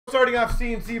Starting off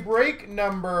CNC break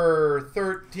number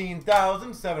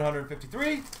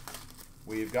 13,753.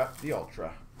 We've got the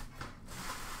Ultra.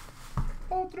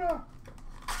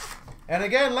 And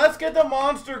again, let's get the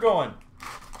monster going.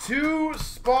 2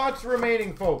 spots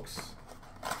remaining, folks.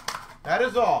 That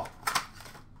is all.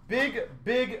 Big,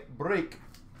 big break.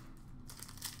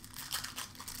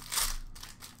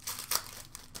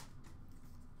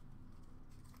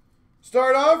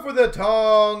 Start off with the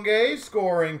Tongue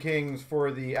Scoring Kings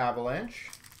for the Avalanche.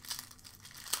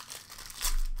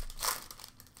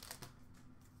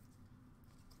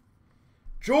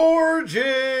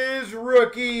 George's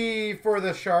rookie for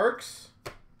the Sharks.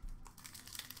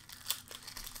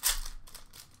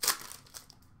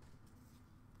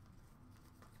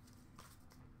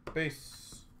 Base.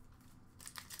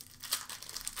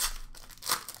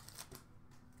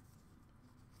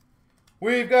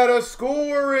 We've got a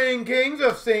Scoring Kings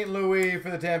of St. Louis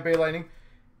for the Tampa Bay Lightning.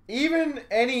 Even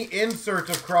any inserts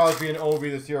of Crosby and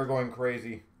Ovi this year are going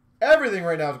crazy. Everything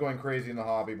right now is going crazy in the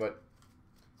hobby, but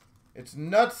it's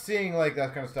nuts seeing like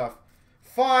that kind of stuff.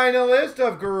 Finalist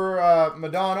of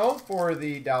Madonna for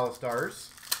the Dallas Stars.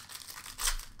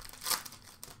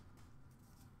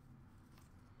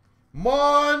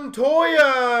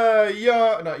 Montoya,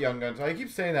 not Young Guns, I keep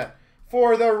saying that,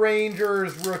 for the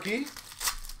Rangers rookie.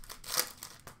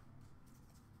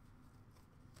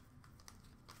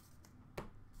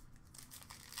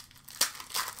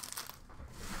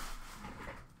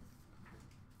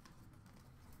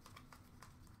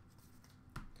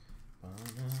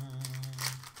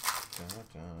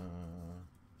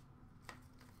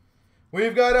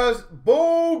 We've got a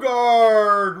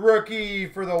Bogard rookie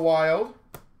for the Wild.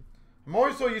 I'm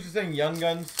always so used to saying Young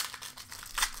Guns,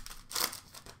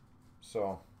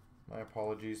 so my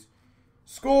apologies.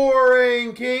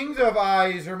 Scoring Kings of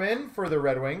Yzerman for the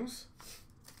Red Wings.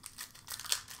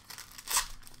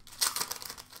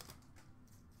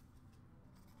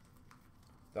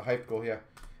 The hype goal, yeah.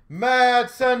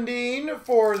 Matt Sundin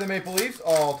for the Maple Leafs,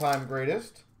 all-time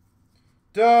greatest.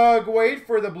 Doug Weight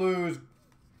for the Blues,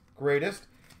 greatest.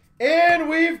 And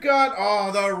we've got,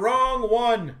 oh, the wrong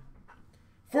one.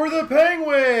 For the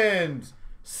Penguins,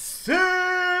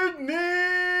 Sidney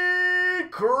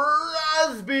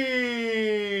Crosby.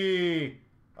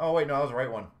 Oh, wait, no, that was the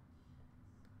right one.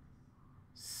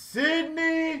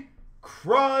 Sidney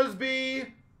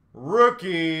Crosby,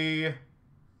 rookie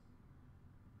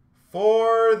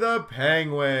for the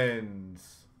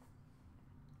Penguins.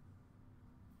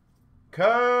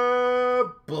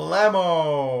 Kablamo.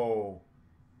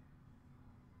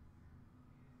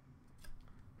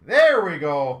 There we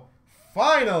go.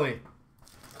 Finally.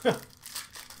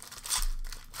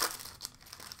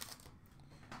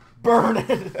 Burn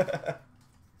it.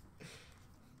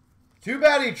 Too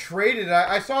bad he traded.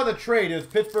 I saw the trade. It was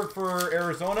Pittsburgh for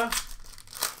Arizona.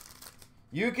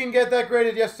 You can get that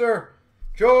graded. Yes, sir.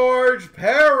 George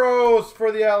Peros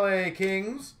for the LA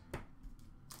Kings.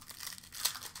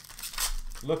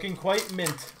 Looking quite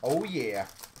mint. Oh, yeah.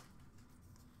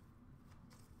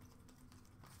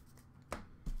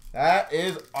 That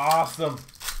is awesome.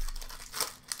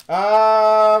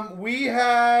 We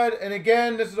had, and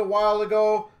again, this is a while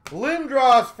ago,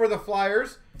 Lindros for the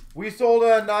Flyers. We sold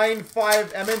a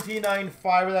 9.5, MNT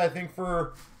 9.5 of that, I think,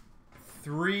 for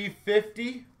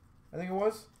 $350, I think it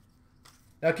was.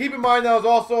 Now, keep in mind, that was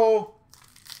also,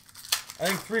 I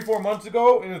think, 3-4 months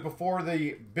ago. It was before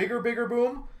the bigger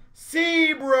boom.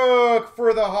 Seabrook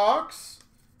for the Hawks.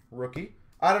 Rookie.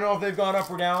 I don't know if they've gone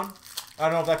up or down. I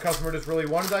don't know if that customer just really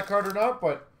wanted that card or not,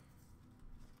 but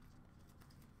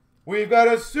we've got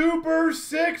a Super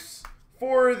 6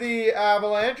 for the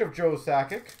Avalanche of Joe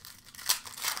Sakic.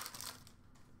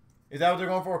 Is that what they're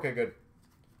going for? Okay, good.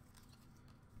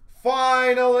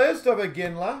 Finalist of a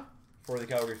Ginla for the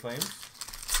Calgary Flames.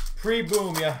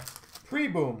 Pre-boom, yeah.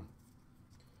 Pre-boom.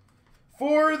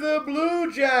 For the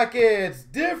Blue Jackets,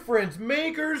 Difference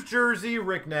Makers jersey,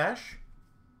 Rick Nash.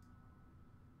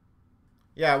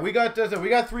 Yeah, we got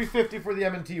 $350 for the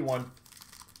M&T one.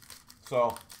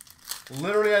 So,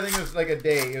 literally, I think it was like a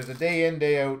day. It was a day in,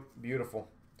 day out. Beautiful.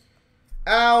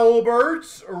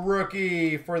 Albert's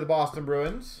rookie for the Boston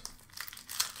Bruins.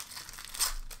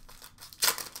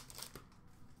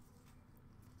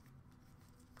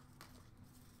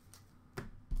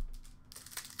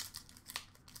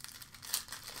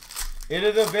 It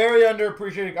is a very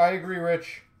underappreciated. I agree,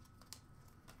 Rich.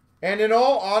 And in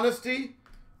all honesty,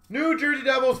 New Jersey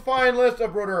Devils finalist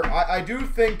of Broder. I do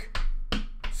think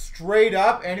straight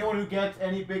up, anyone who gets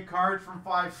any big cards from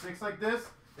 5-6 like this,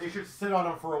 they should sit on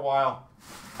them for a while.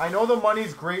 I know the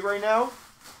money's great right now,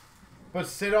 but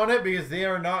sit on it because they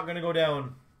are not going to go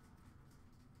down.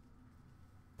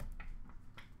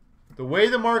 The way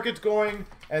the market's going,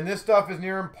 and this stuff is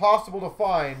near impossible to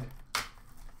find.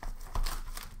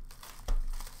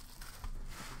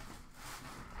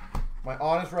 My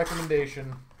honest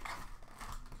recommendation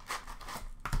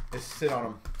is sit on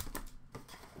them.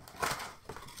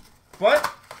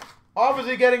 But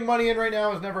obviously getting money in right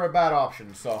now is never a bad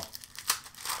option, so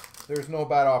there's no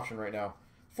bad option right now.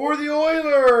 For the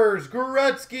Oilers,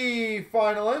 Gretzky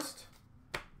finalist.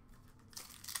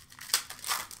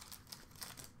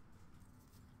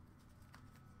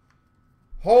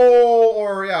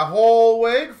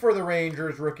 Holweg for the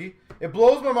Rangers rookie. It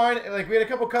blows my mind. Like, we had a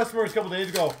couple customers a couple days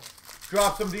ago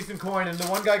drop some decent coin, and the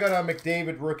one guy got a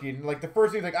McDavid rookie. And like the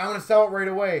first thing, like, I'm gonna sell it right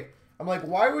away. I'm like,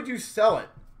 why would you sell it?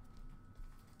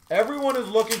 Everyone is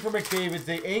looking for McDavids.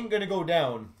 They ain't gonna go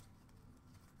down.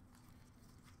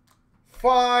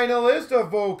 Finalist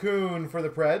of Vokun for the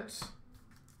Preds.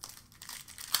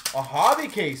 A hobby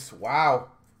case. Wow.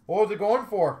 What was it going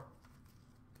for?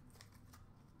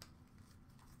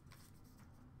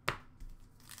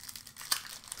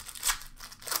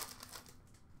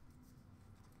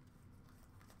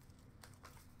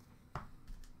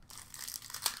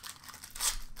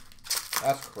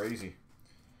 That's crazy.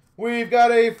 We've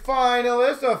got a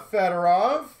finalist of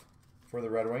Fedorov for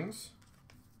the Red Wings.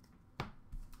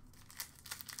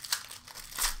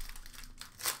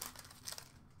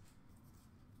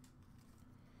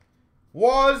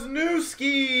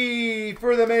 Wisniewski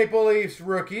for the Maple Leafs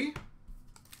rookie.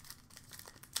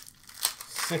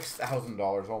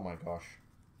 $6,000. Oh my gosh.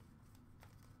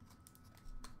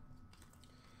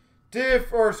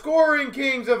 Scoring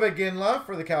Kings of Iginla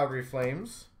for the Calgary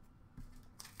Flames.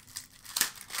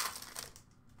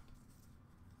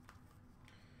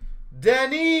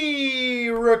 Denny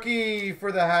rookie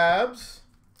for the Habs.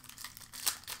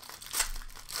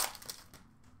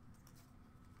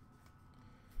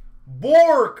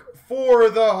 Bork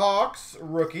for the Hawks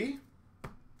rookie.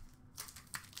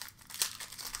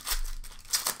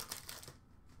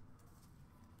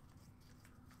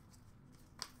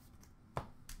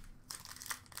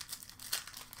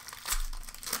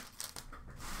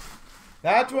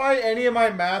 That's why any of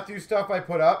my Matthew stuff I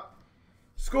put up.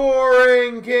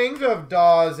 Scoring Kings of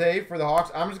Daze for the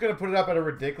Hawks. I'm just going to put it up at a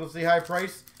ridiculously high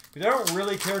price because I don't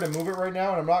really care to move it right now,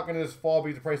 and I'm not going to just fall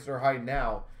because the prices are high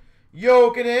now.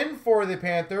 Jokinen for the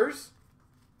Panthers.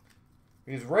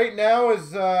 Because right now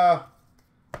is,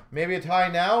 maybe it's high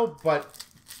now, but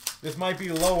this might be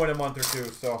low in a month or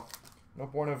two, so no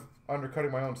point of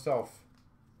undercutting my own self.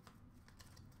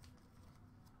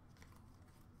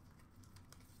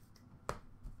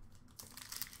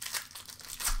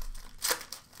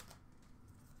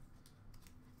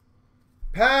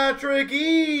 Patrick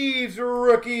Eaves,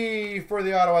 rookie for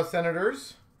the Ottawa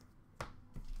Senators.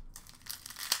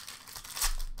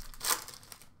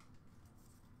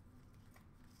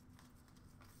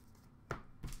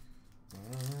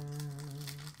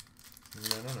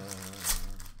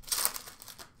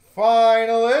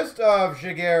 Finalist of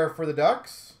Jaguar for the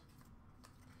Ducks.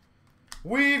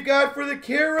 We've got for the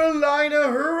Carolina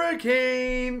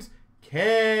Hurricanes,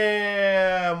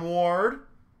 Cam Ward.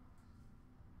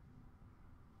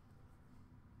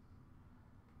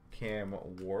 Cam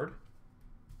Ward.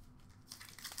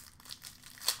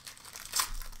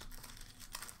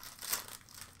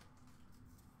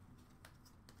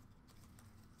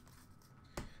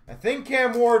 I think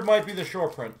Cam Ward might be the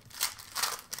short print.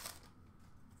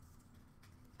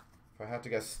 If I have to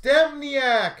guess.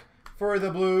 Stemniak for the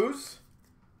Blues.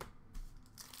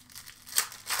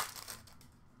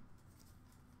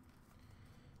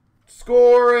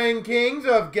 Scoring Kings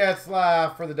of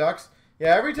Getzlaf for the Ducks.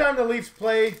 Yeah, every time the Leafs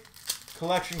play,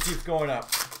 collection keeps going up.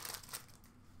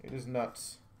 It is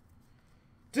nuts.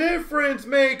 Difference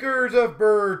Makers of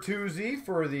Bertuzzi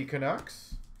for the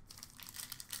Canucks.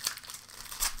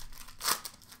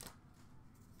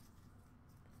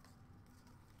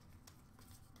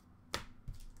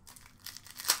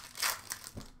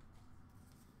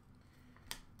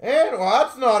 And, well,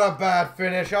 that's not a bad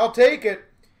finish. I'll take it.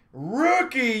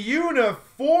 Rookie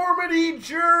uniformity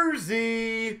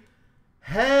jersey,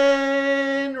 Henrik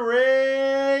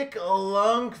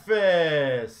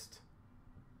Lundqvist.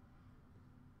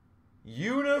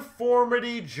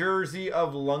 Uniformity jersey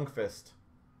of Lundqvist.